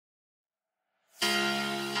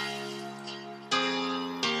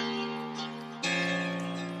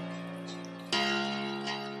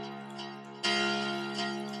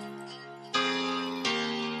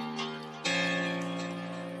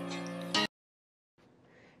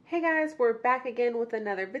Hey guys, we're back again with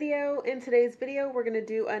another video. In today's video, we're going to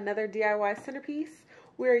do another DIY centerpiece.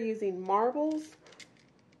 We're using marbles,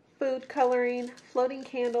 food coloring, floating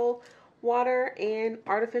candle, water, and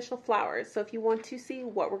artificial flowers. So if you want to see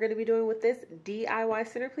what we're going to be doing with this DIY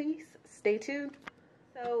centerpiece, stay tuned.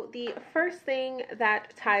 So the first thing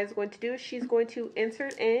that Ty is going to do is she's going to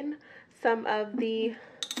insert in some of the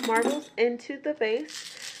marbles into the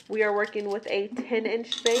vase. We are working with a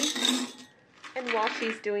 10-inch vase. And while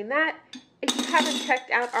she's doing that, if you haven't checked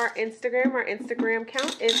out our Instagram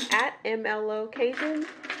account is at MLOccasion.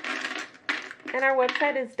 And our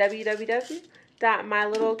website is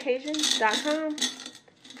www.mylittleoccasion.com.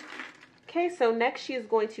 Okay, so next she is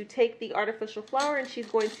going to take the artificial flower and she's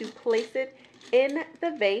going to place it in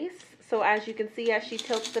the vase. So as you can see, as she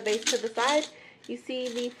tilts the vase to the side, you see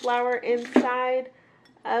the flower inside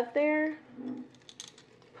of there,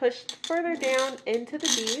 pushed further down into the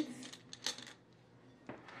beads.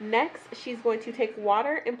 Next, she's going to take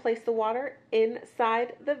water and place the water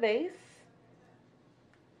inside the vase.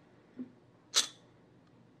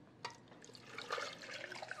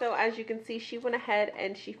 So as you can see, she went ahead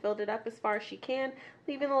and she filled it up as far as she can,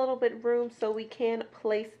 leaving a little bit of room so we can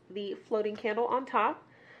place the floating candle on top.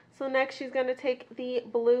 So next, she's going to take the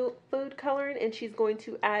blue food coloring and she's going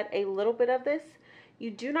to add a little bit of this. You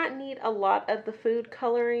do not need a lot of the food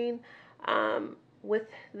coloring with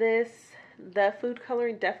this. The food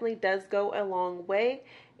coloring definitely does go a long way,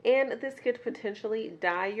 and this could potentially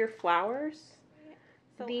dye your flowers.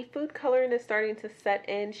 So the food coloring is starting to set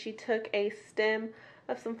in. She took a stem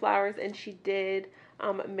of some flowers and she did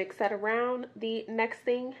mix that around. The next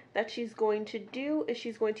thing that she's going to do is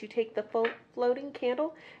she's going to take the floating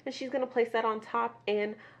candle and she's going to place that on top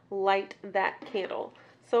and light that candle.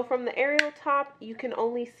 So from the aerial top, you can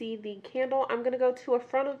only see the candle. I'm going to go to a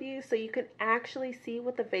frontal view so you can actually see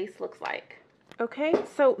what the vase looks like. Okay,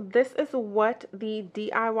 so this is what the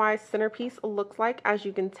DIY centerpiece looks like. As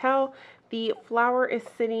you can tell, the flower is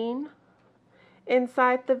sitting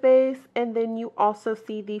inside the vase, and then you also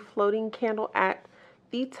see the floating candle at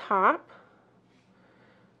the top.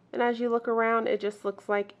 And as you look around, it just looks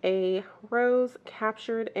like a rose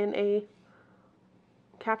captured in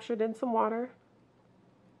some water.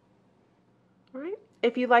 Alright,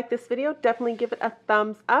 if you like this video, definitely give it a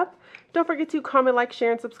thumbs up. Don't forget to comment, like,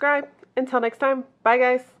 share, and subscribe. Until next time, bye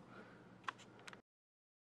guys.